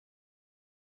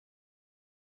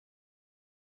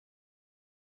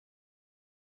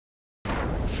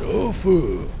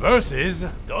Shofu versus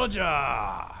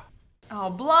Doja. Oh,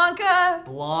 Blanca.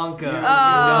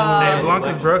 Hey,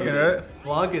 Blanca's broken, right?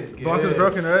 Blanca's good. Blanca's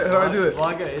broken, right? How do I do it?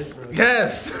 Blanca is broken.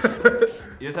 Yes!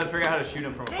 You just have to figure out how to shoot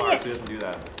him from afar so he doesn't do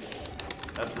that.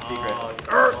 That's the secret.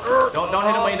 Don't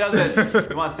hit him when he does it.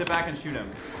 You want to sit back and shoot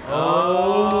him.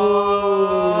 Oh!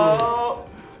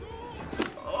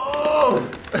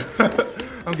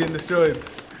 I'm getting destroyed.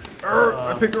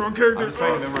 I picked the wrong character. I'm just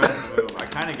trying to memorize the move. I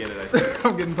kind of get it, I think.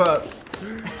 I'm getting popped.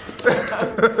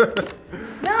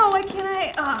 No, why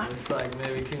can't I? Looks like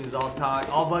maybe King's all talk.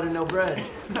 All butter, no bread.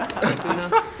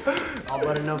 All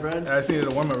butter, no bread. I just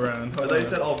needed a warm-up round. I thought you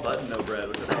said all button, no bread,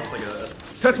 which I thought was like a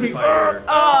Touch me. Street Fighter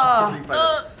I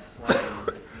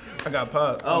got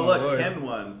popped. Oh, look, Lord. Ken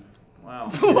won. Wow.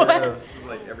 What? This is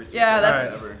like every Street Yeah, Fighter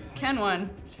that's ever. Ken one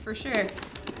for sure.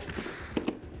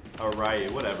 Alright,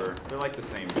 whatever. They're like the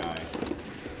same guy.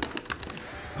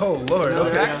 Oh, Lord. No,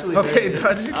 okay, they're actually okay, very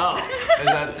dodgy. Oh,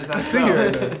 is that I see you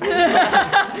right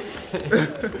now.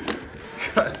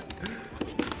 God.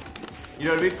 You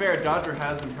know, to be fair, Dodger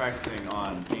has been practicing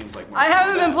on games like I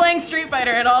haven't been playing Street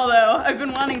Fighter at all though. I've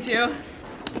been wanting to.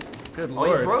 Good Oh,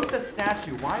 Lord. you broke the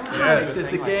statue. Why would you Yes. make This a is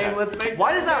thing a like game. that? Let's make.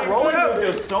 Why does that rolling move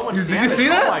do so much Did you damage? see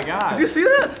that? Oh my god. Did you see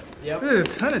that? Yep. It did a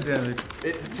ton of damage.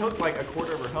 It took like a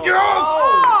quarter of her health. Yes!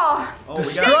 Oh! Oh, we got a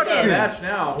Destruction. match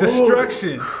now.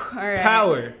 Destruction. All right.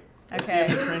 Power. Let's see Okay.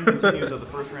 if the trend continues of the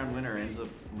first round winner ends up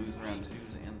losing round 2s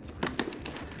and 3.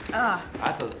 Ah.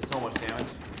 I thought so much damage,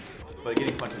 but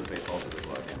getting punched in the face also does a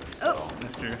lot of damage. So. Oh.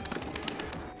 That's true.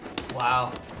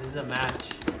 Wow. This is a match.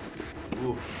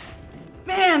 Oof.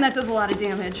 Man, that does a lot of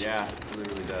damage. Yeah, it really,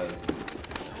 really does.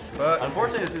 Fuck.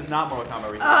 Unfortunately, this is not Mortal Kombat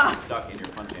where you have to be stuck in your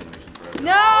punch animation forever.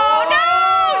 No,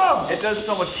 no! It does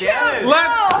so much damage.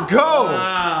 Let's go!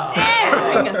 Wow.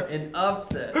 Dang! An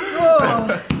upset.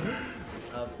 Whoa.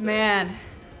 Upset. Man,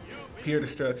 Pure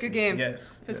destruction. good game.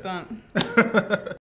 Yes. Fist yes. bump.